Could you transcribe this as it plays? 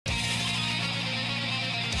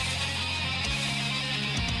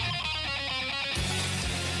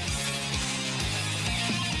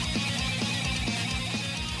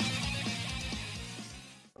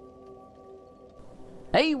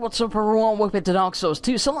Hey, what's up everyone, welcome back to Dark Souls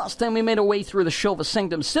 2. So last time we made our way through the Shoulder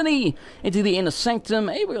Sanctum City, into the Inner Sanctum.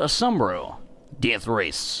 Hey, we got a Sombro. Death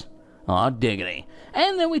Race. Aw, diggity.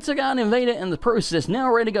 And then we took out an Invader in the process. Now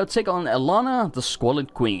we're ready to go take on Elana, the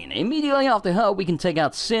Squalid Queen. Immediately after her, we can take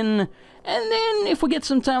out Sinh. And then, if we get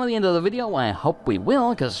some time at the end of the video, I hope we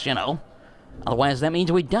will, because, you know, otherwise that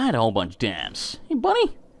means we died a whole bunch of times. Hey,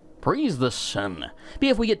 buddy? Praise the sun. But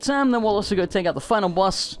if we get time, then we'll also go take out the final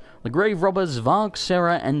boss, the Grave Robbers,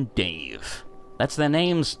 Sorcerer, and Dave. That's their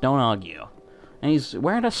names, don't argue. And he's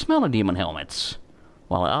wearing a Smeller Demon helmets.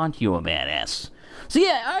 Well, aren't you a badass? So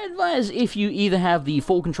yeah, I advise if you either have the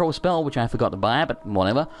full control spell, which I forgot to buy, but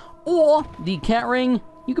whatever, or the cat ring,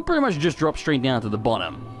 you can pretty much just drop straight down to the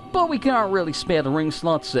bottom. But we can't really spare the ring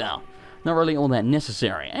slots, so not really all that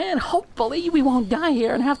necessary. And hopefully we won't die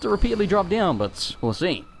here and have to repeatedly drop down, but we'll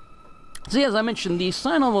see. So yeah, as I mentioned, the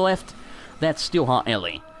sign on the left, that's Steelheart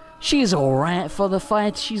Ellie. She's alright for the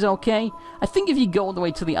fight, she's okay. I think if you go all the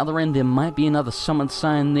way to the other end, there might be another summoned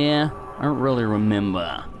sign there. I don't really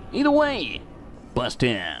remember. Either way, bust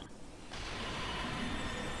in.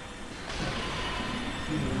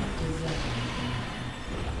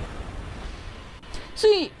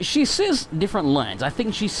 See, she says different lines. I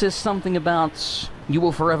think she says something about, you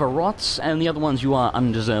will forever rot, and the other ones, you are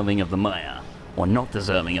undeserving of the mire. Or not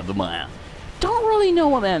deserving of the mire. Don't really know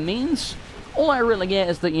what that means. All I really get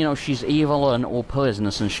is that, you know, she's evil and all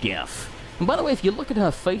poisonous and stuff. And by the way, if you look at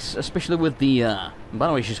her face, especially with the, by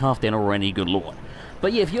the way, she's half dead already, good lord.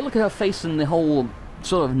 But yeah, if you look at her face and the whole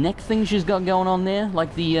sort of neck thing she's got going on there,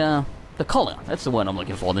 like the collar, that's the word I'm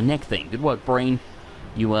looking for, the neck thing. Good work, brain.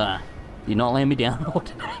 You're not laying me down all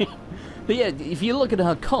today. But yeah, if you look at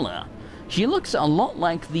her collar, she looks a lot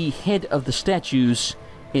like the head of the statues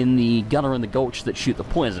in the gutter and the gulch that shoot the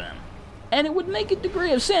poison. And it would make a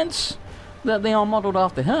degree of sense that they are modeled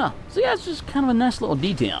after her. So yeah, it's just kind of a nice little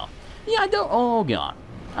detail. Yeah, oh god.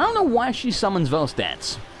 I don't know why she summons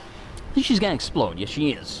Velstats. I think she's gonna explode, yes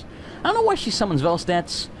she is. I don't know why she summons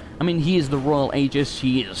Velstats. I mean, he is the royal Aegis,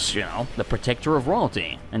 he is, you know, the protector of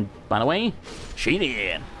royalty. And, by the way, she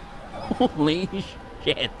did. Holy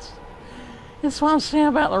shit. That's what I'm saying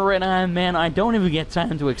about the Red Iron Man. I don't even get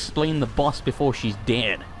time to explain the boss before she's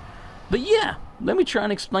dead. But yeah, let me try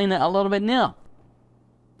and explain that a little bit now.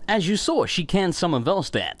 As you saw, she can summon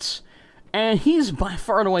Velstats. And he's by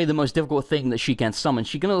far and away the most difficult thing that she can summon.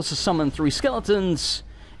 She can also summon 3 skeletons.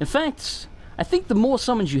 In fact, I think the more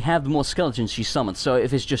summons you have, the more skeletons she summons. So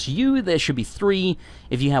if it's just you, there should be 3.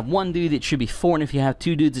 If you have 1 dude, it should be 4. And if you have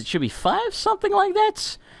 2 dudes, it should be 5, something like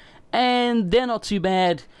that. And they're not too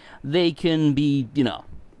bad. They can be, you know,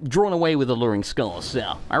 drawn away with alluring skulls.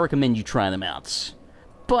 So I recommend you try them out.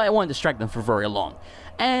 But I won't distract them for very long.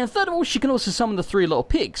 And third of all, she can also summon the 3 little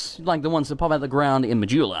pigs, like the ones that pop out of the ground in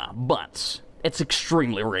Majula. But it's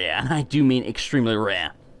extremely rare, and I do mean extremely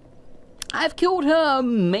rare. I've killed her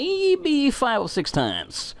maybe 5 or 6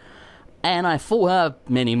 times. And I fought her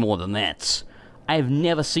many more than that. I've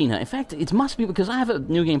never seen her. In fact, it must be because I have a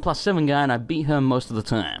New Game Plus 7 guy and I beat her most of the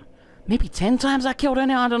time. Maybe 10 times I killed her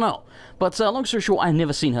now, I don't know. But long story short, I've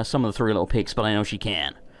never seen her summon the 3 little pigs, but I know she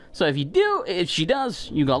can. So if she does,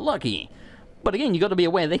 you got lucky. But again, you got to be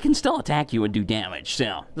aware, they can still attack you and do damage,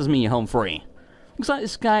 so doesn't mean you're home free. Looks like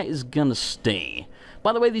this guy is gonna stay.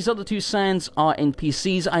 By the way, these other 2 signs are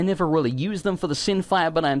NPCs. I never really use them for the Sin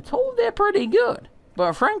Fire, but I'm told they're pretty good.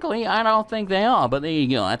 But frankly, I don't think they are, but there you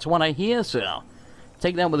go. That's what I hear, so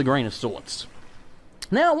take that with a grain of salt.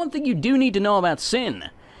 Now, one thing you do need to know about Sinh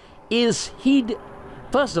is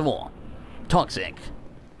first of all, toxic.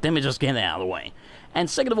 Let me just get that out of the way. And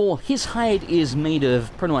second of all, his hide is made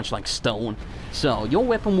of pretty much like stone, so your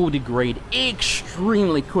weapon will degrade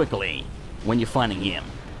extremely quickly when you're fighting him.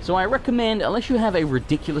 So I recommend, unless you have a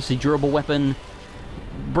ridiculously durable weapon,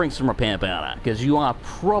 bring some repair powder, because you are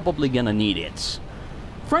probably gonna need it.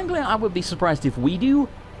 Frankly, I would be surprised if we do,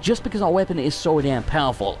 just because our weapon is so damn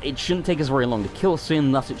powerful. It shouldn't take us very long to kill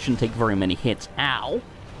Sinh, thus it shouldn't take very many hits. Ow!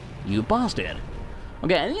 You bastard.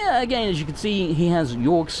 Okay, and yeah, again, as you can see, he has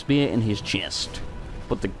York's spear in his chest.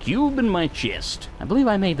 But the cube in my chest. I believe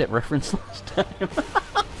I made that reference last time.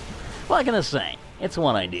 What can I say? It's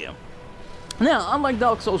what I do. Now, unlike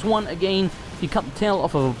Dark Souls 1, again, you cut the tail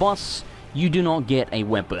off of a boss, you do not get a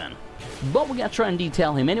weapon. But we're going to try and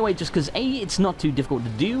detail him anyway, just because A, it's not too difficult to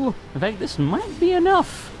do. In fact, this might be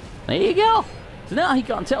enough. There you go. So now he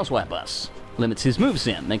can't tail swipe us. Limits his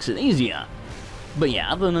moveset, makes it easier. But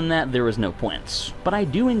yeah, other than that, there is no points. But I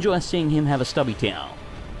do enjoy seeing him have a stubby tail.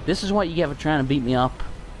 This is what you get for trying to beat me up,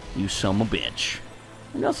 you son of a bitch.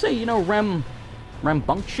 And I'll say, you know,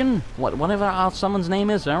 Rambunction? Whatever our summon's name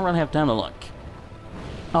is, I don't really have time to look.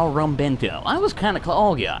 Oh, Rumbento. I was kind of close.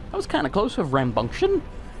 Oh, yeah. I was kind of close with Rambunction.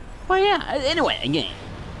 But yeah, anyway, again.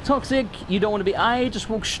 Toxic, you don't want to be... I just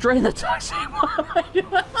walked straight in the toxic.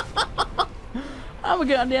 I'm a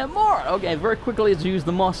goddamn moron. Okay, very quickly, let's use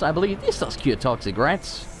the moss, I believe. This does cure toxic,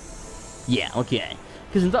 rats. Yeah, okay.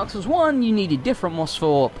 Because in Dark Souls 1, you needed different moss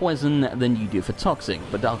for poison than you do for toxic.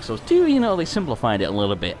 But Dark Souls 2, you know, they simplified it a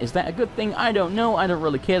little bit. Is that a good thing? I don't know. I don't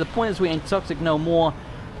really care. The point is we ain't toxic no more.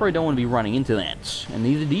 Probably don't want to be running into that. And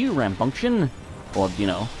neither do you, Ramfunction. Or, you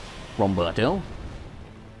know, Romberto.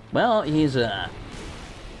 Well, he's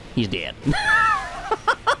dead.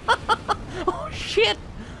 Oh, shit!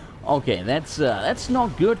 Okay, that's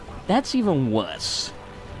not good. That's even worse.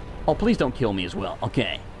 Oh, please don't kill me as well.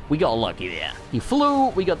 Okay, we got lucky there. He flew,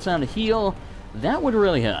 we got time to heal. That would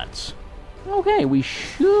really hurt. Okay, we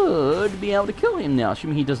should be able to kill him now,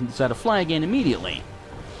 assuming he doesn't decide to fly again immediately.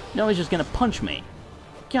 No, he's just gonna punch me.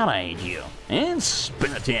 God, I hate you. And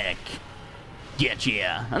spin attack.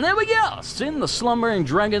 Getcha. And there we go. Sin, the slumbering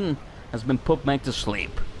dragon, has been put back to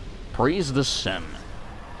sleep. Praise the sun.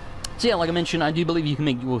 So yeah, like I mentioned, I do believe you can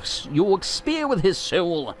make your spear with his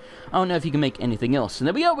soul. I don't know if you can make anything else. And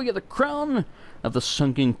there we go, we get the crown of the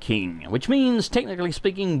Sunken King. Which means, technically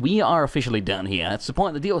speaking, we are officially done here. That's the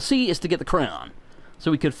point of the DLC, is to get the crown. So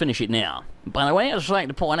we could finish it now. By the way, I'd just like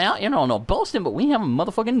to point out, you know, I'm not boasting, but we haven't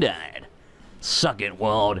motherfucking died. Suck it,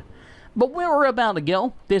 world. But where we're about to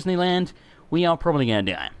go, Disneyland, we are probably gonna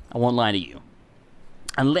die. I won't lie to you.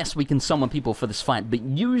 Unless we can summon people for this fight. But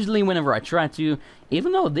usually whenever I try to,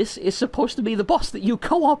 even though this is supposed to be the boss that you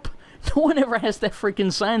co-op, no one ever has their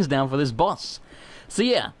freaking signs down for this boss. So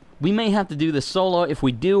yeah, we may have to do this solo. If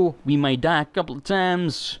we do, we may die a couple of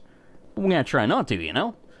times. We're gonna try not to, you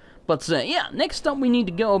know? But yeah, next up we need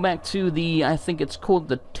to go back to the, I think it's called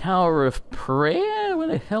the Tower of Prayer? Where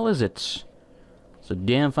the hell is it? It's a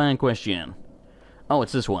damn fine question. Oh,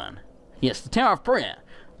 it's this one. Yes, the Tower of Prayer.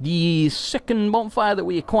 The second bonfire that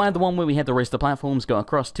we acquired, the one where we had to raise the platforms, go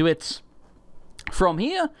across to it. From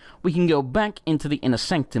here, we can go back into the inner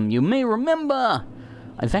sanctum. You may remember...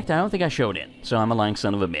 In fact, I don't think I showed it, so I'm a lying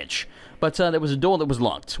son of a bitch. But there was a door that was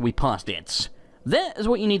locked. We passed it. That is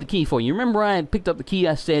what you need the key for. You remember I picked up the key,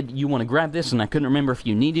 I said, you want to grab this, and I couldn't remember if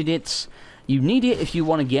you needed it. You need it if you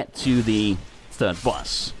want to get to the third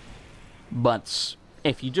boss. But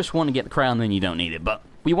if you just want to get the crown, then you don't need it. But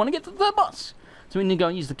we want to get to the third boss. So we need to go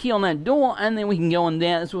use the key on that door, and then we can go in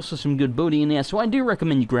there. There's also some good booty in there, so I do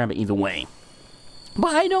recommend you grab it either way.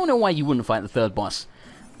 But I don't know why you wouldn't fight the third boss.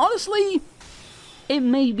 Honestly, it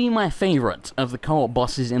may be my favorite of the co-op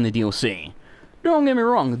bosses in the DLC. Don't get me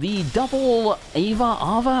wrong, the double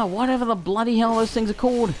Ava, whatever the bloody hell those things are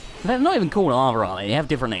called. They're not even called Ava, are they? They have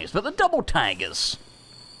different names. But the double tigers.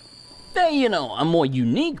 They're, you know, a more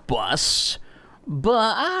unique boss.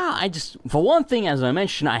 But, I just, for one thing, as I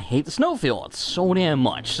mentioned, I hate the snowfields so damn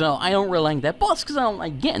much. So I don't really like that boss because I don't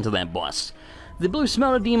like getting to that boss. The blue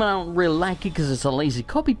smelter demon, I don't really like it because it's a lazy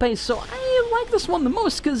copy-paste. So I like this one the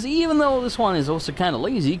most because even though this one is also kind of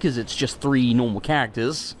lazy because it's just 3 normal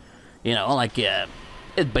characters. You know, like,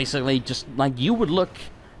 it's basically just like you would look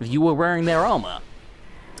if you were wearing their armor.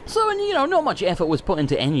 So, you know, not much effort was put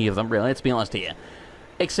into any of them, really, let's be honest here.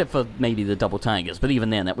 Except for maybe the double tigers, but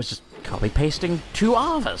even then, that was just copy-pasting 2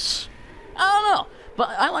 Avas. I don't know, but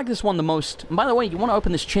I like this one the most. And by the way, you want to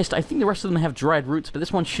open this chest, I think the rest of them have dried roots, but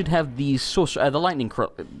this one should have the sorcerer, the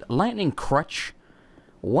lightning crutch.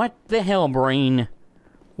 What the hell, brain?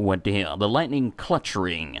 What the hell? The lightning clutch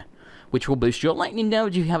ring, which will boost your lightning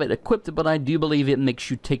damage if you have it equipped, but I do believe it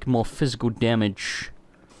makes you take more physical damage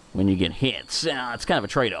when you get hit. So it's kind of a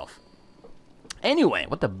trade-off. Anyway,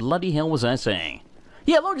 what the bloody hell was I saying?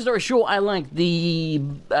 Yeah, long story short, I like the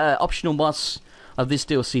optional boss of this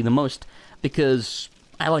DLC the most because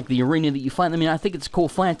I like the arena that you fight them in. I think it's cool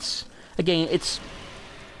fights. Again, it's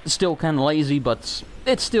still kind of lazy, but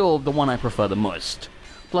it's still the one I prefer the most.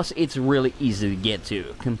 Plus, it's really easy to get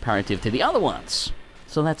to comparative to the other ones.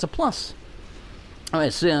 So that's a plus.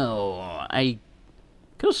 Alright, so I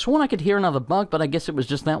could have sworn I could hear another bug, but I guess it was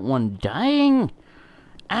just that one dying?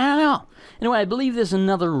 I don't know. Anyway, I believe there's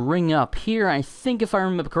another ring up here. I think if I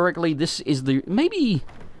remember correctly, this is the... Maybe...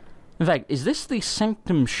 In fact, is this the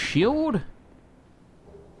Sanctum Shield?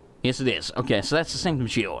 Yes, it is. Okay, so that's the Sanctum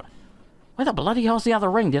Shield. Where the bloody hell's the other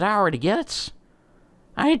ring? Did I already get it?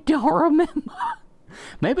 I don't remember.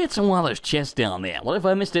 Maybe it's in one of those chests down there. Well, if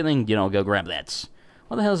I missed anything, you know, go grab that.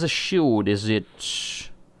 What the hell's a shield? Is it...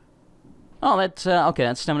 Oh, that's... okay,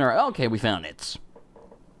 that's stamina. Okay, we found it.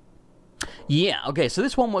 Yeah, okay, so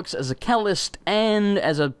this one works as a catalyst and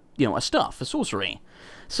as a, you know, a staff for sorcery.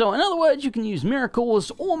 So, in other words, you can use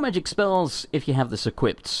miracles or magic spells if you have this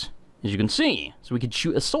equipped. as you can see. So we could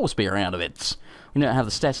shoot a soul spear out of it. We don't have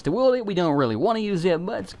the stats to wield it, we don't really want to use it,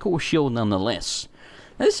 but it's a cool shield nonetheless.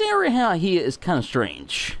 Now, this area out here is kind of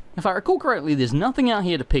strange. If I recall correctly, there's nothing out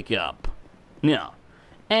here to pick up. No.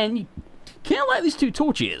 And you can't light these 2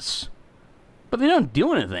 torches. But they don't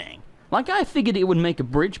do anything. Like, I figured it would make a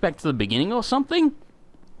bridge back to the beginning or something.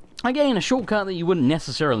 Again, a shortcut that you wouldn't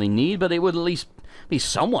necessarily need, but it would at least be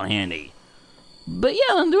somewhat handy. But yeah,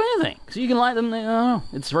 they don't do anything. So you can light them,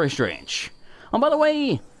 it's very strange. Oh, by the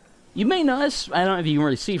way, you may notice, I don't know if you can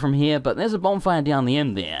really see from here, but there's a bonfire down the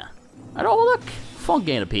end there. And oh look, fog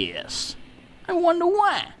gate appears. I wonder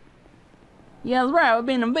why. Yeah, that's right, we've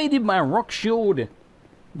been invaded by Rockshield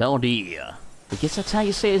Baldir. I guess that's how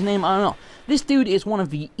you say his name, I don't know. This dude is one of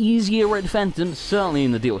the easier Red Phantoms, certainly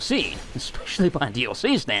in the DLC, especially by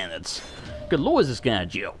DLC standards. Good lord, is this guy a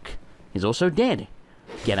joke. He's also dead.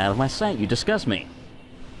 Get out of my sight, you disgust me.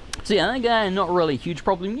 So yeah, that guy, not really a huge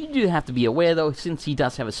problem. You do have to be aware though, since he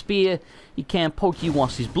does have a spear, he can poke you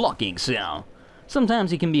whilst he's blocking, so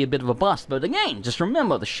sometimes he can be a bit of a bust, but again, just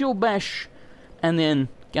remember the shield bash, and then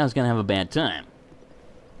guy's gonna have a bad time.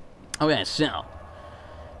 Okay, so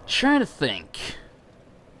trying to think.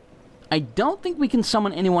 I don't think we can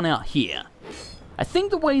summon anyone out here. I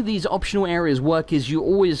think the way these optional areas work is you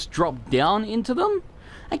always drop down into them.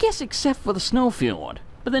 I guess except for the snowfield.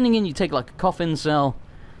 But then again, you take like a coffin cell.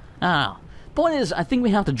 Point is, I think we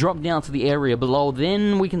have to drop down to the area below,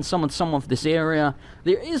 then we can summon someone for this area.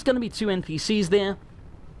 There is going to be 2 NPCs there.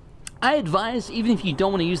 I advise, even if you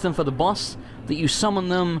don't want to use them for the boss, that you summon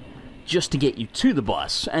them just to get you to the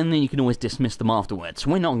boss, and then you can always dismiss them afterwards.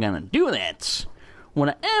 We're not going to do that. What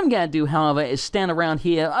I am going to do, however, is stand around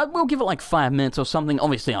here. I will give it like 5 minutes or something.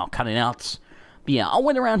 Obviously, I'll cut it out. But yeah, I'll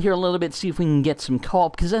wait around here a little bit, see if we can get some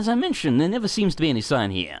co-op, because as I mentioned, there never seems to be any sign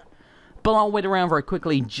here. But I'll wait around very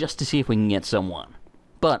quickly just to see if we can get someone.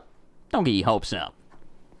 But don't get your hopes up.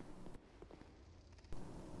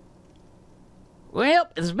 Well,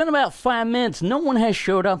 it's been about 5 minutes, no one has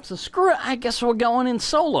showed up, so screw it, I guess we're going in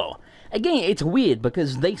solo. Again, it's weird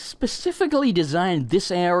because they specifically designed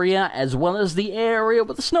this area as well as the area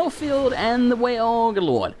with the snowfield and the way, oh good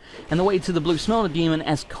lord, and the way to the blue smelter demon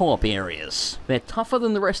as co-op areas. They're tougher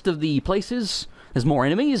than the rest of the places, there's more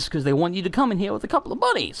enemies because they want you to come in here with a couple of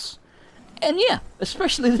buddies. And yeah,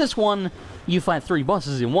 especially this one, you fight 3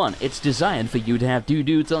 bosses in one. It's designed for you to have 2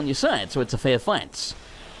 dudes on your side, so it's a fair fight.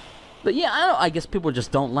 But yeah, I guess people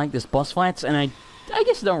just don't like this boss fights, and I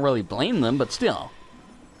guess I don't really blame them, but still.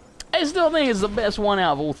 I still think it's the best one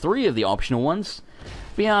out of all 3 of the optional ones.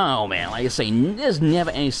 But yeah, oh man, like I say, there's never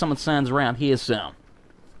any summon signs around here, so...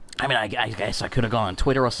 I mean, I guess I could have gone on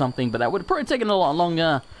Twitter or something, but that would have probably taken a lot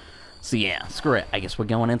longer. So yeah, screw it, I guess we're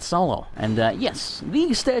going in solo. And yes,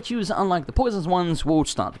 these statues, unlike the poisonous ones, will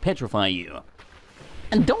start to petrify you.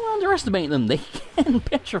 And don't underestimate them, they can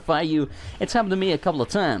petrify you. It's happened to me a couple of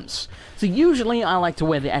times. So usually I like to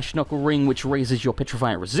wear the Ash Knuckle ring, which raises your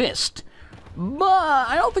petrify resist. But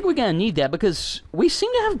I don't think we're going to need that because we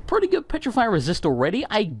seem to have pretty good petrify resist already.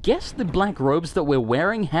 I guess the black robes that we're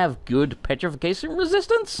wearing have good petrification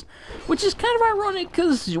resistance, which is kind of ironic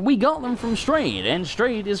because we got them from Strayed, and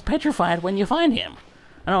Strayed is petrified when you find him.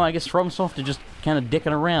 I don't know, I guess FromSoft are just kind of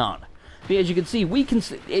dicking around. But as you can see,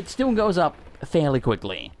 it still goes up fairly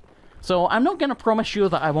quickly. So I'm not going to promise you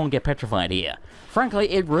that I won't get petrified here. Frankly,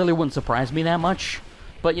 it really wouldn't surprise me that much.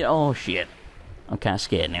 But, you know, oh shit. I'm kind of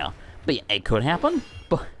scared now. But yeah, it could happen,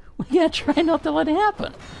 but we gotta try not to let it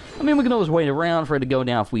happen. I mean, we can always wait around for it to go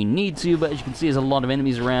down if we need to, but as you can see, there's a lot of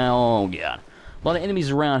enemies around. Oh god. A lot of enemies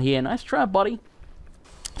around here. Nice try, buddy.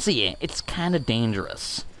 So yeah, it's kind of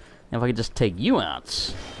dangerous. Now if I could just take you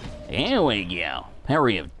out. There we go.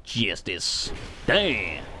 Parry of justice.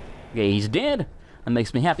 Damn. Okay, he's dead. That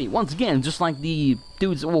makes me happy. Once again, just like the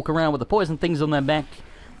dudes that walk around with the poison things on their back,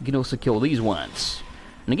 you can also kill these ones.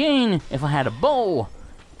 And again, if I had a bow,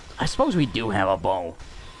 I suppose we do have a bow,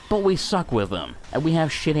 but we suck with them, and we have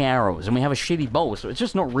shitty arrows, and we have a shitty bow, so it's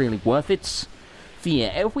just not really worth it. So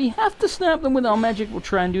yeah, if we have to snap them with our magic, we'll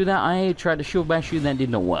try and do that. I tried to shield bash you, that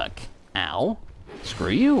did not work. Ow. Screw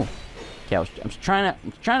you. Okay, I'm trying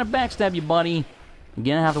to backstab you, buddy. You're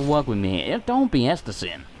gonna have to work with me. Don't be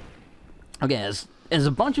Esterson. Okay, there's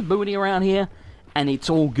a bunch of booty around here, and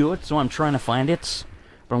it's all good, so I'm trying to find it,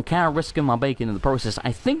 but I'm kind of risking my bacon in the process.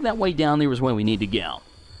 I think that way down there is where we need to go.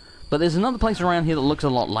 But there's another place around here that looks a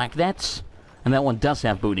lot like that, and that one does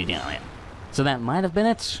have booty down there. So that might have been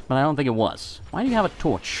it, but I don't think it was. Why do you have a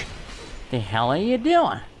torch? The hell are you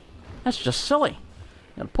doing? That's just silly.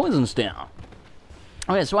 Got a poison down.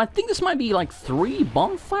 Okay, so I think this might be like 3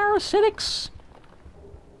 bonfire ascetics.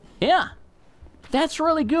 Yeah, that's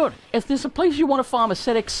really good. If there's a place you want to farm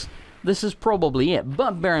ascetics, this is probably it.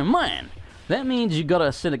 But bear in mind, that means you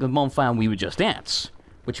gotta sit at the bonfire we were just at.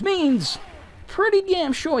 Which means, pretty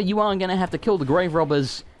damn sure you are gonna have to kill the grave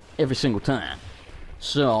robbers every single time.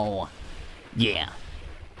 So, yeah.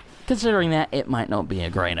 Considering that, it might not be a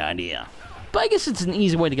great idea. But I guess it's an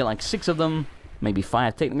easy way to get like 6 of them, maybe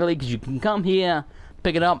 5 technically, because you can come here,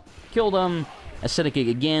 pick it up, kill them, acidic it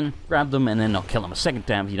again, grab them, and then not kill them a second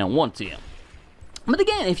time if you don't want to. But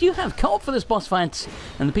again, if you have co-op for this boss fight,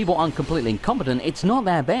 and the people aren't completely incompetent, it's not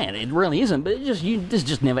that bad. It really isn't, but there's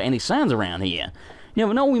just never any signs around here. You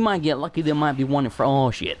never know, we might get lucky, there might be one in front,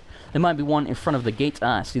 oh shit. There might be one in front of the gate.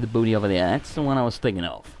 Ah, I see the booty over there, that's the one I was thinking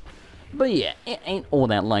of. But yeah, it ain't all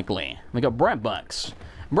that likely. We got Bright Bugs.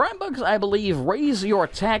 Bright Bugs, I believe, raise your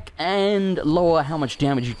attack and lower how much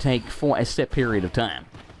damage you take for a set period of time.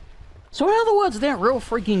 So in other words, they're real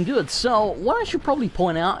freaking good. So what I should probably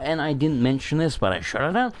point out, and I didn't mention this, but I should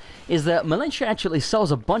have done, is that Militia actually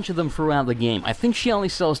sells a bunch of them throughout the game. I think she only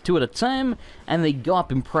sells 2 at a time, and they go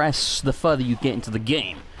up in price the further you get into the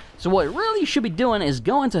game. So what really you should be doing is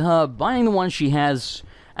going to her, buying the ones she has,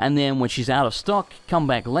 and then when she's out of stock, come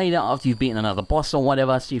back later after you've beaten another boss or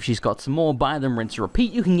whatever, see if she's got some more, buy them, rinse,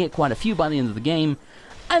 repeat. You can get quite a few by the end of the game.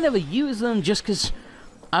 I never use them just because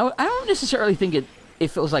I don't necessarily think it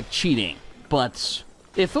feels like cheating, but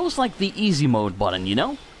it feels like the easy mode button, you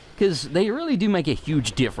know? Because they really do make a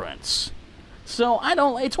huge difference. So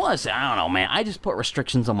it's one of those, I don't know, man, I just put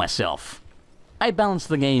restrictions on myself. I balance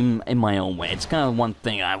the game in my own way. It's kind of one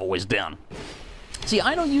thing I've always done. See,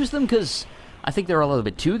 I don't use them because I think they're a little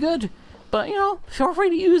bit too good, but, you know, feel free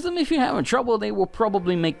to use them if you're having trouble. They will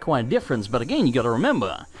probably make quite a difference, but again, you gotta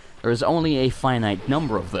remember, there is only a finite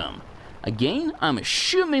number of them. Again, I'm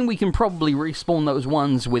assuming we can probably respawn those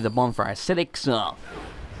ones with a bonfire acidic, so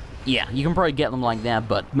yeah, you can probably get them like that,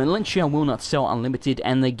 but Militia will not sell unlimited,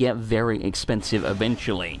 and they get very expensive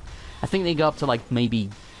eventually. I think they go up to like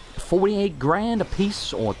maybe 48 grand a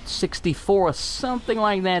piece, or 64 or something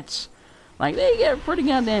like that. Like, they get pretty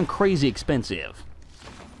goddamn crazy expensive.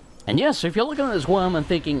 And yes, if you're looking at this worm and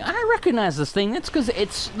thinking, I recognize this thing, that's because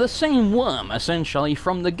it's the same worm, essentially,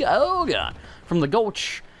 from the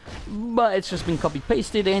Gulch, but it's just been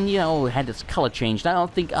copy-pasted and, you know, had its color changed. I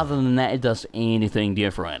don't think other than that it does anything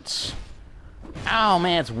different. Oh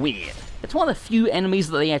man, it's weird. It's one of the few enemies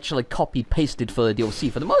that they actually copy-pasted for the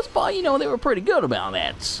DLC. For the most part, you know, they were pretty good about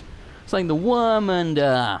that. It's like the worm and,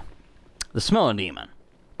 the smelling demon.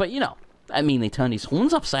 But, you know, I mean, they turned his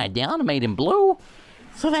horns upside down and made him blue.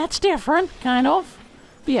 So that's different, kind of.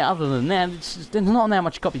 But yeah, other than that, there's not that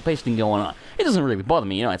much copy-pasting going on. It doesn't really bother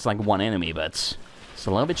me, you know, it's like one enemy, but it's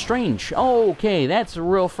a little bit strange. Okay, that's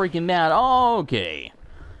real freaking bad. Okay.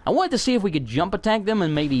 I wanted to see if we could jump attack them,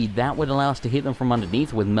 and maybe that would allow us to hit them from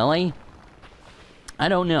underneath with melee. I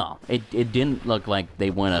don't know. It didn't look like they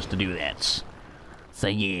want us to do that. So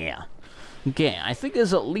yeah. Okay, I think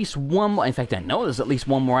there's at least one more. In fact, I know there's at least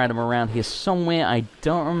one more item around here somewhere. I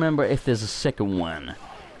don't remember if there's a second one.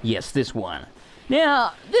 Yes, this one.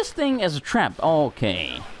 Now, this thing is a trap.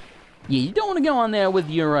 Okay. Yeah, you don't want to go on there with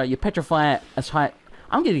your petrify as high.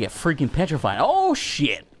 I'm gonna get freaking petrified. Oh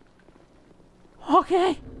shit.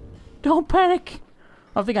 Okay. Don't panic.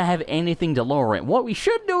 I don't think I have anything to lower it. What we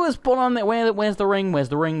should do is put on that. Where's the ring? Where's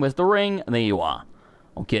the ring? Where's the ring? There you are.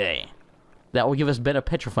 Okay. That will give us better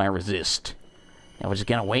petrify resist. Now we're just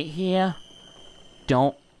gonna wait here.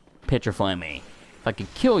 Don't petrify me. If I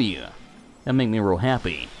could kill you, that'd make me real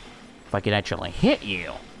happy. If I could actually hit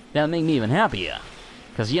you, that'd make me even happier.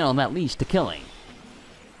 Because, you know, that leads to killing.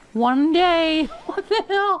 One day! What the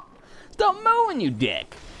hell? Stop moving, you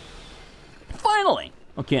dick! Finally!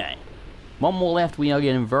 Okay. One more left. We are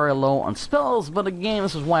getting very low on spells, but again,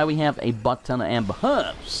 this is why we have a butt ton of Amber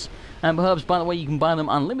Herbs. Amber Herbs, by the way, you can buy them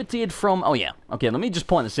unlimited from... Oh, yeah. Okay, let me just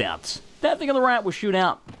point this out. That thing on the right will shoot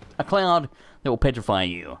out a cloud that will petrify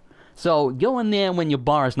you. So, go in there when your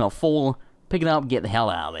bar is not full, pick it up, get the hell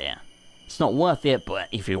out of there. It's not worth it, but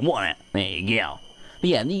if you want it, there you go. But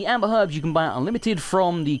yeah, the Amber Herbs you can buy unlimited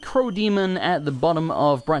from the Crow Demon at the bottom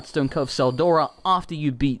of Brightstone Cove Seldora after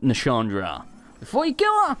you beat Nashandra. Before you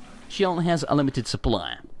kill her, she only has a limited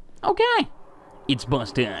supply. Okay. It's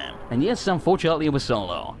boss time. And yes, unfortunately, it was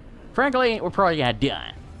solo. Frankly, we're probably gonna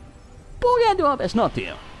die. But we gotta do our best not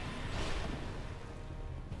to.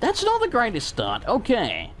 That's not the greatest start.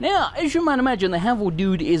 Okay. Now, as you might imagine, the Havel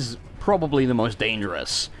dude is probably the most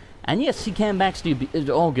dangerous. And yes, he can backstab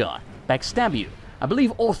you. Oh god. Backstab you. I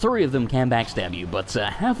believe all 3 of them can backstab you, but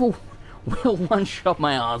Havel will one-shot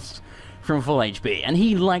my ass from full HP. And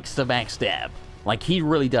he likes to backstab. Like, he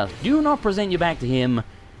really does. Do not present your back to him.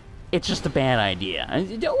 It's just a bad idea.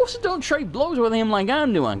 And also don't trade blows with him like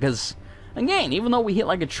I'm doing, because Again, even though we hit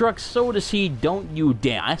like a truck, so does he. Don't you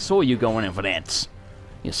dare. I saw you going in for that.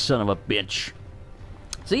 You son of a bitch.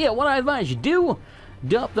 So yeah, what I advise you do,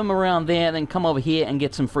 dump them around there, then come over here and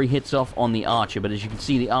get some free hits off on the archer. But as you can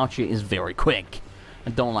see, the archer is very quick.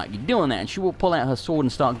 I don't like you doing that. And she will pull out her sword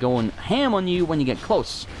and start going ham on you when you get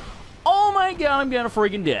close. Oh my god, I'm gonna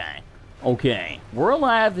freaking die. Okay, we're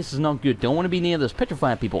alive. This is not good. Don't want to be near those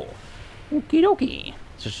petrified people. Okie dokie.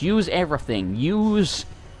 Just use everything. Use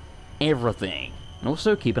everything. And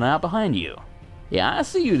also keep an eye out behind you. Yeah, I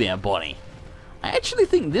see you there, buddy. I actually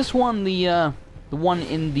think this one, the one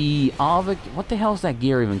in the Arvik... What the hell is that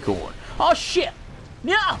gear even called? Oh, shit!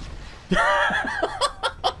 No!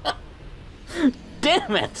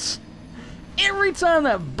 Damn it! Every time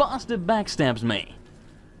that bastard backstabs me.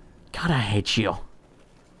 God, I hate you.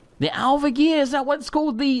 The Alva gear, is that what it's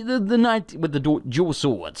called? The knight with the dual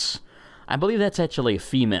swords. I believe that's actually a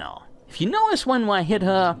female. If you notice when I hit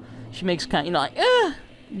her, she makes kind of, you know, like,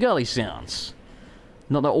 girly sounds.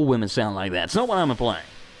 Not that all women sound like that. It's not what I'm implying.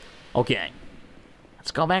 Okay.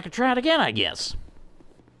 Let's go back and try it again, I guess.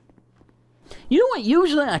 You know what?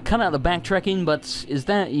 Usually I cut out the backtracking, but is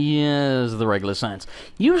that... Yes, the regular science.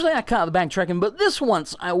 Usually I cut out the backtracking, but this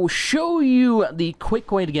once I will show you the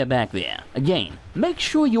quick way to get back there. Again, make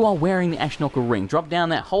sure you are wearing the Ashnokka ring. Drop down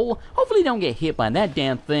that hole. Hopefully don't get hit by that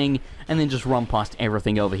damn thing, and then just run past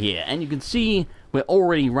everything over here. And you can see we're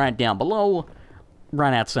already right down below,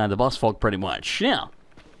 right outside the boss fog pretty much. Now,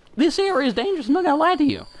 this area is dangerous, I'm not gonna lie to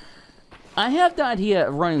you. I have died here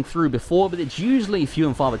running through before, but it's usually few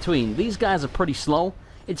and far between. These guys are pretty slow.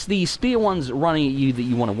 It's the spear ones running at you that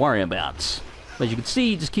you want to worry about. But as you can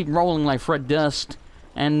see, just keep rolling like Fred Dust,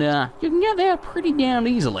 and you can get there pretty damn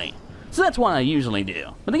easily. So that's what I usually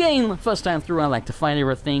do. But again, first time through I like to fight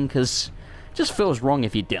everything, because it just feels wrong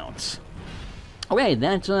if you don't. Okay,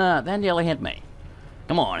 that nearly hit me.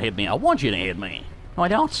 Come on, hit me. I want you to hit me. No, I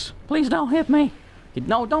don't. Please don't hit me.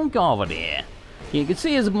 No, don't go over there. You can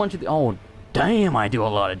see there's a bunch of... Oh, damn, I do a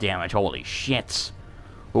lot of damage. Holy shit.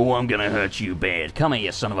 Oh, I'm gonna hurt you bad. Come here,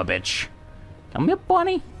 you son of a bitch. Come here,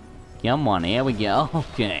 bunny. Come on, here we go.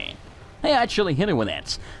 Okay. Hey, I actually hit it with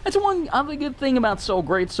that. That's one other good thing about Soul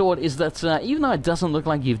Greatsword is that even though it doesn't look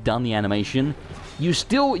like you've done the animation, you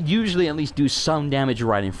still usually at least do some damage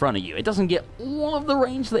right in front of you. It doesn't get all of the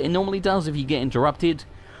range that it normally does if you get interrupted,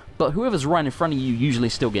 but whoever's right in front of you usually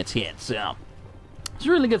still gets hit, so... It's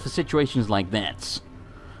really good for situations like that.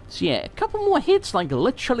 So yeah, a couple more hits, like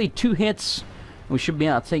literally 2 hits. We should be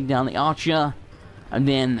able to take down the archer. And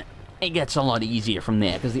then it gets a lot easier from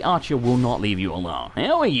there, because the archer will not leave you alone.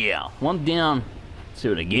 There we go. 1 down,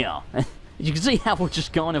 2 to go. As you can see how we're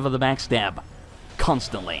just going over the backstab.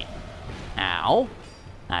 Constantly. Ow.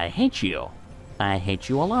 I hate you. I hate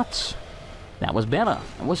you a lot. That was better.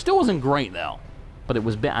 It still wasn't great though. But it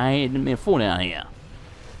was better. I didn't mean to fall down here.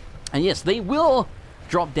 And yes, they will...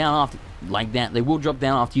 drop down after, like that. They will drop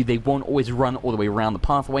down after you. They won't always run all the way around the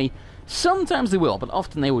pathway. Sometimes they will, but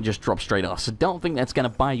often they will just drop straight off. So don't think that's going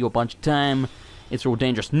to buy you a bunch of time. It's all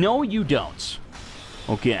dangerous. No, you don't.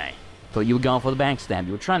 Okay. Thought you were going for the backstab.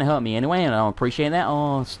 You were trying to hurt me anyway, and I don't appreciate that.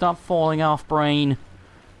 Oh, stop falling off, brain.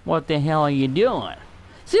 What the hell are you doing?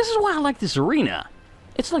 See, this is why I like this arena.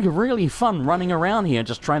 It's like really fun running around here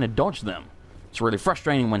just trying to dodge them. It's really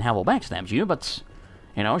frustrating when Havel backstabs you, but,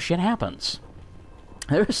 you know, shit happens.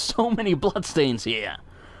 There are so many bloodstains here.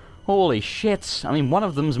 Holy shit. I mean, one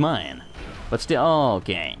of them's mine. But still, oh,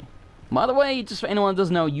 okay. By the way, just for anyone that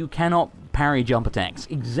doesn't know, you cannot parry jump attacks.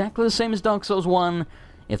 Exactly the same as Dark Souls 1.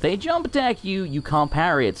 If they jump attack you, you can't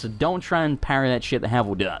parry it, so don't try and parry that shit that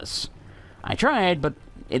Havel does. I tried, but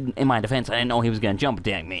in my defense, I didn't know he was going to jump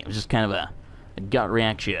attack me. It was just kind of a gut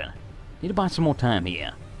reaction. Need to buy some more time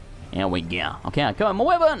here. There we go. Okay, I got my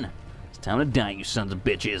weapon. It's time to die, you sons of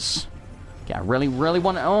bitches. Okay, I really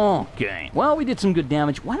want to... Oh, okay. Well, we did some good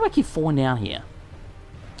damage. Why do I keep falling down here?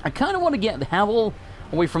 I kind of want to get Havel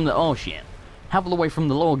away from the... Oh, shit. Havel away from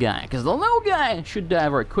the little guy, because the little guy should die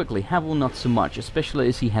very quickly. Havel not so much, especially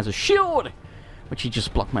as he has a shield, which he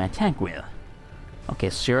just blocked my attack with. Okay,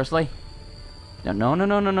 seriously? No.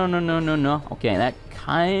 Okay, that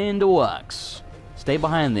kind of works. Stay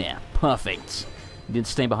behind there. Perfect. You did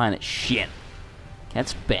stay behind it. Shit.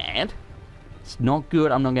 That's bad. It's not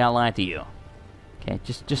good, I'm not gonna lie to you. Okay,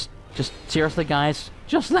 just seriously, guys,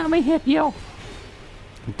 just let me hit you.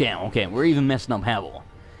 Damn, okay, we're even messing up Havel.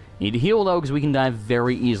 Need to heal, though, because we can die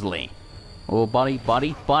very easily. Oh, buddy.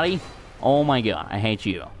 Oh, my God, I hate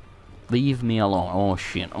you. Leave me alone. Oh,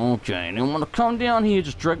 shit, okay. I don't want to come down here,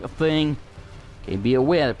 just drag the thing. Okay, be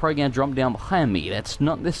aware, they're probably gonna drop down behind me. That's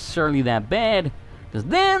not necessarily that bad, because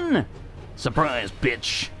then... Surprise,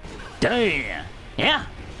 bitch. Damn. Yeah?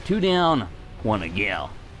 2 down, 1 to go.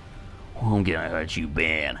 I'm gonna hurt you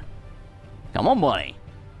bad. Come on, buddy.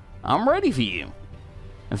 I'm ready for you.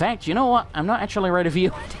 In fact, you know what? I'm not actually ready for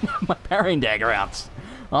you. I didn't have my parrying dagger out.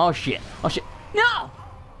 Oh, shit. Oh, shit. No!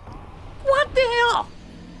 What the hell?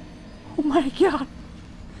 Oh, my God.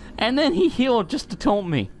 And then he healed just to taunt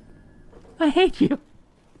me. I hate you.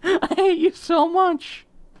 I hate you so much.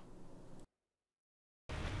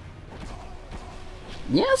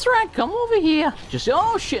 Yeah, that's right. Come over here. Just,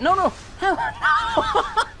 oh, shit. No, no.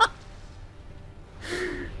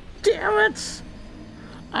 Damn it.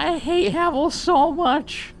 I hate Havel so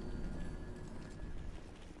much.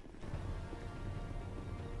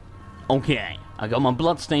 Okay, I got my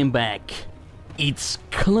bloodstain back. It's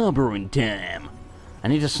clubbering time. I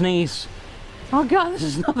need to sneeze. Oh god, this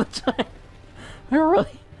is not the time. I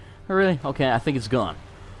really, okay, I think it's gone.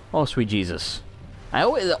 Oh sweet Jesus. I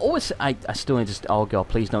still need to, oh god,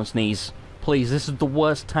 please don't sneeze. Please, this is the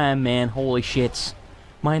worst time, man. Holy shit.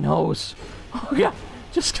 My nose. Oh god,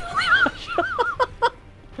 just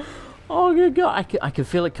oh good god, I can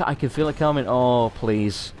feel it. I can feel it coming. Oh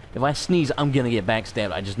please, if I sneeze, I'm gonna get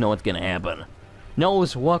backstabbed. I just know it's gonna happen.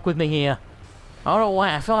 Nose, walk with me here. I don't know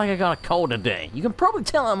why. I feel like I got a cold today. You can probably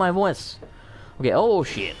tell on my voice. Okay. Oh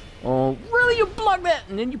shit. Oh really? You blocked that,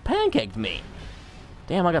 and then you pancaked me.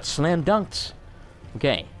 Damn, I got slam dunked.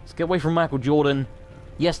 Okay, let's get away from Michael Jordan.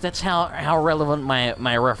 Yes, that's how relevant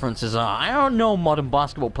my references are. I don't know modern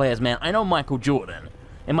basketball players, man. I know Michael Jordan.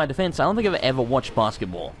 In my defense, I don't think I've ever watched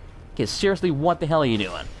basketball. Okay, seriously, what the hell are you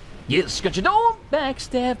doing? Yes, got you. Don't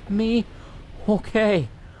backstab me. Okay.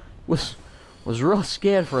 Was real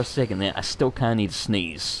scared for a second there. I still kind of need to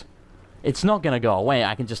sneeze. It's not gonna go away,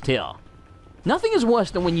 I can just tell. Nothing is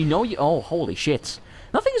worse than when you know you... Oh, holy shit.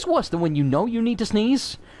 Nothing is worse than when you know you need to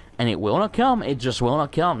sneeze, and it will not come. It just will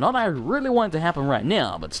not come. Not that I really want it to happen right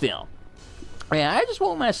now, but still. Yeah, I just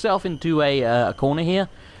walked myself into a corner here.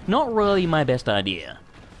 Not really my best idea.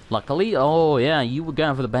 Luckily, oh yeah, you were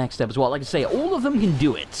going for the backstab as well. Like I say, all of them can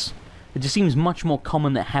do it. It just seems much more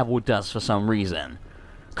common that Havel does for some reason.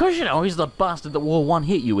 Because, you know, he's the bastard that will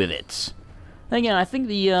one-hit you with it. And again, I think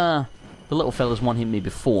the little fella's one-hit me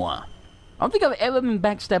before. I don't think I've ever been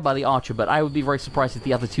backstabbed by the archer, but I would be very surprised if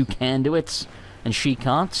the other two can do it, and she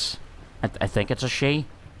can't. I think it's a she.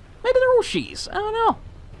 Maybe they're all she's. I don't know.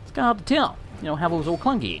 It's kind of hard to tell. You know, Havel's all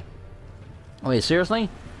clunky. Wait, seriously?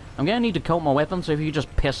 I'm gonna need to coat my weapon, so if you could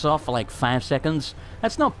just piss off for like 5 seconds.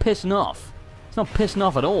 That's not pissing off. It's not pissing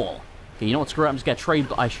off at all. Okay, you know what? Screw it. I'm just gonna trade.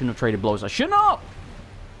 I shouldn't have traded blows. I shouldn't have!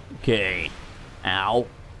 Okay. Ow.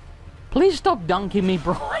 Please stop dunking me,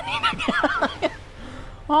 bro. I need to get...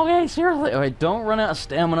 Okay, seriously. Alright, don't run out of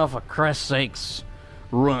stamina for Christ's sakes.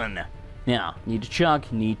 Run. Now, need to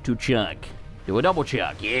chug, need to chug. Do a double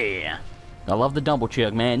chug, yeah. I love the double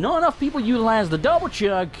chug, man. Not enough people utilize the double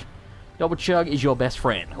chug. Double chug is your best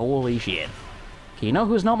friend. Holy shit. Okay, you know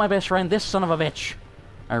who's not my best friend? This son of a bitch.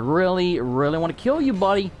 I really, really want to kill you,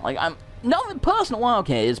 buddy. Like, I'm... Nothing personal. Well,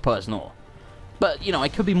 okay, it is personal. But, you know,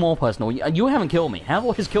 it could be more personal. You haven't killed me.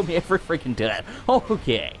 Havel has killed me every freaking time.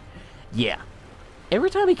 Okay. Yeah. Every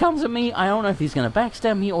time he comes at me, I don't know if he's going to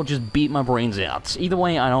backstab me or just beat my brains out. Either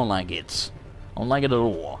way, I don't like it. I don't like it at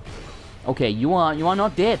all. Okay, you are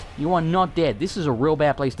not dead. You are not dead. This is a real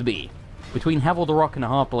bad place to be. Between Havel the Rock and a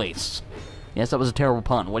hard place. Yes, that was a terrible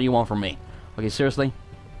pun. What do you want from me? Okay, seriously?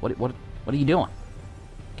 What are you doing?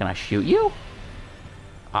 Can I shoot you?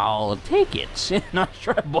 I'll take it. Nice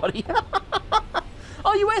try, buddy.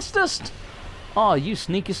 Oh, you Estus! Oh, you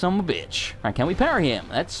sneaky son of a bitch. Alright, can we parry him?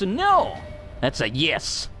 That's a no. That's a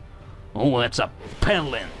yes. Oh, that's a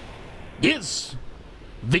peddling. Yes!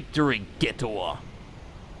 Victory Getor.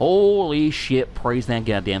 Holy shit, praise that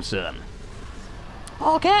goddamn sun.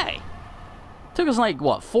 Okay. Took us like,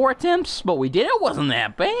 what, 4 attempts? But we did it. Wasn't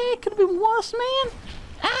that bad. Could have been worse, man.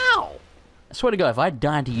 Ow! I swear to God, if I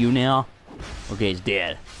died to you now... Okay, he's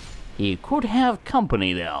dead. He could have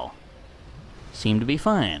company, though. Seemed to be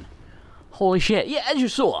fine. Holy shit. Yeah, as you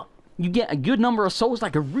saw, you get a good number of souls,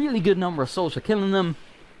 like a really good number of souls for killing them.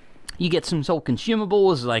 You get some soul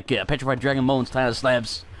consumables, like petrified dragon bones, tire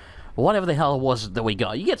slabs, whatever the hell it was that we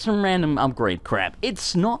got. You get some random upgrade crap.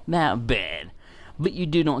 It's not that bad. But you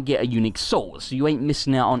do not get a unique soul, so you ain't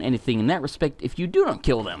missing out on anything in that respect if you do not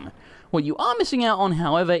kill them. What you are missing out on,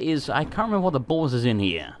 however, is... I can't remember what the balls is in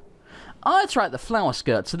here. Oh, that's right, the flower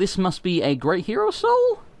skirt. So this must be a great hero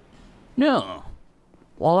soul? No.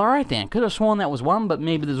 Well, alright then. Could have sworn that was one, but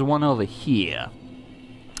maybe there's one over here.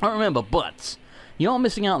 I don't remember, but... You are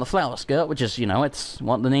missing out on the flower skirt, which is, you know, it's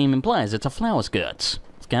what the name implies. It's a flower skirt.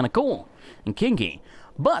 It's kind of cool and kinky.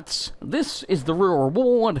 But this is the real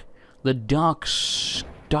reward. The Dark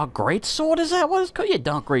Dark Greatsword, is that what it's called? Yeah,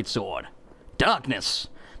 Dark Greatsword. Darkness.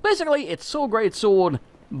 Basically, it's Sword Greatsword,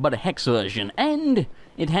 but a hex version, and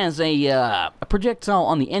it has a projectile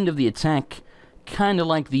on the end of the attack, kind of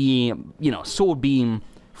like the, you know, sword beam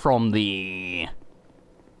from the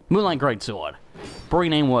Moonlight Greatsword.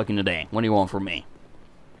 Brain ain't working today. What do you want from me?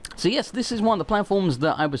 So yes, this is one of the platforms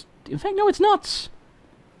that I was... In fact, no, it's not.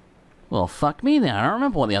 Well, fuck me then. I don't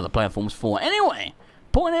remember what the other platform's for. Anyway,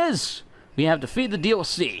 point is, we have to feed the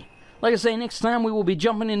DLC. Like I say, next time we will be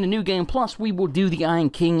jumping into New Game Plus. We will do the Iron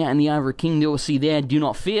King and the Ivory King DLC there. Do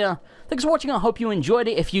not fear. Thanks for watching. I hope you enjoyed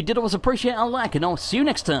it. If you did, I was appreciate a like, and I'll see you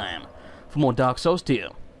next time for more Dark Souls 2.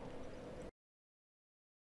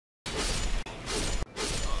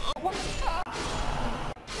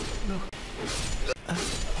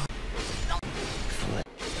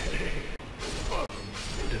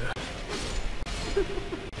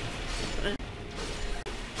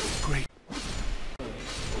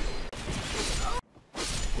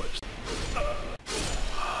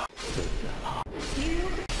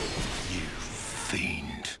 You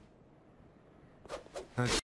fiend.